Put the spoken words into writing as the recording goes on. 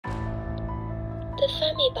The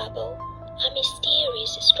Fermi Bubble are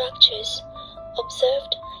mysterious structures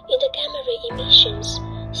observed in the gamma ray emissions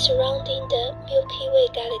surrounding the Milky Way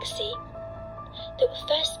galaxy. They were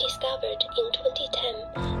first discovered in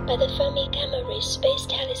 2010 by the Fermi Gamma Ray Space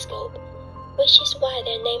Telescope, which is why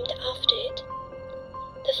they're named after it.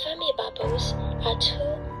 The Fermi bubbles are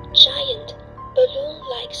two giant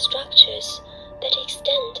balloon-like structures that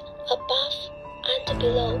extend above and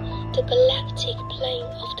below the galactic plane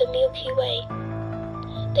of the Milky Way.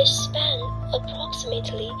 They span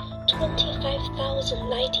approximately 25,000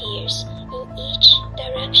 light-years in each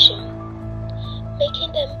direction,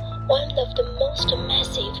 making them one of the most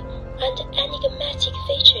massive and enigmatic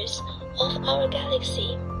features of our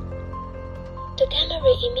galaxy. The gamma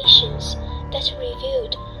ray emissions that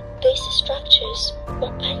revealed these structures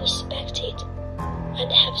were unexpected and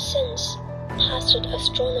have since puzzled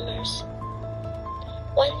astronomers.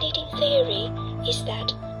 One leading theory is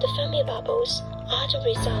that the Fermi bubbles are the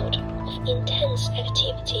result of intense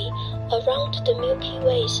activity around the Milky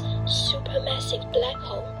Way's supermassive black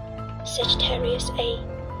hole, Sagittarius A.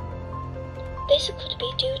 This could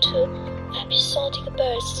be due to episodic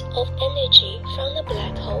bursts of energy from the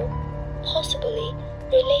black hole, possibly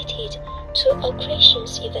related to accretion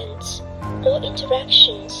events or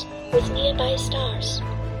interactions with nearby stars.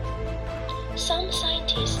 Some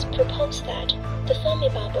scientists propose that the Fermi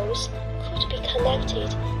bubbles could be connected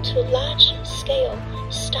to large-scale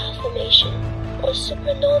star formation or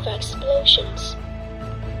supernova explosions.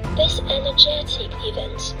 These energetic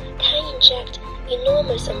events can inject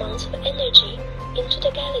enormous amounts of energy into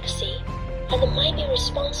the galaxy and might be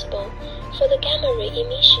responsible for the gamma ray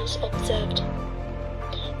emissions observed.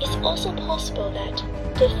 It's also possible that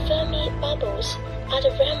the Fermi bubbles are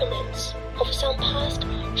the remnants of some past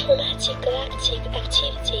traumatic galactic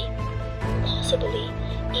activity, possibly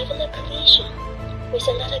even a collision with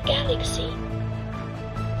another galaxy.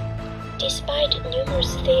 Despite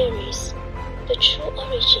numerous theories, the true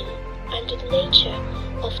origin and the nature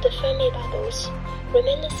of the Fermi bubbles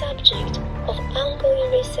remain the subject of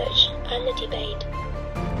ongoing research and debate.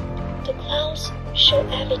 The clouds show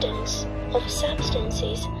evidence of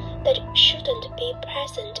substances that shouldn't be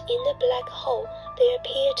present in the black hole they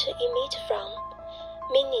appear to emit from,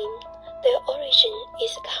 meaning their origin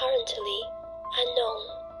is currently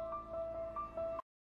unknown.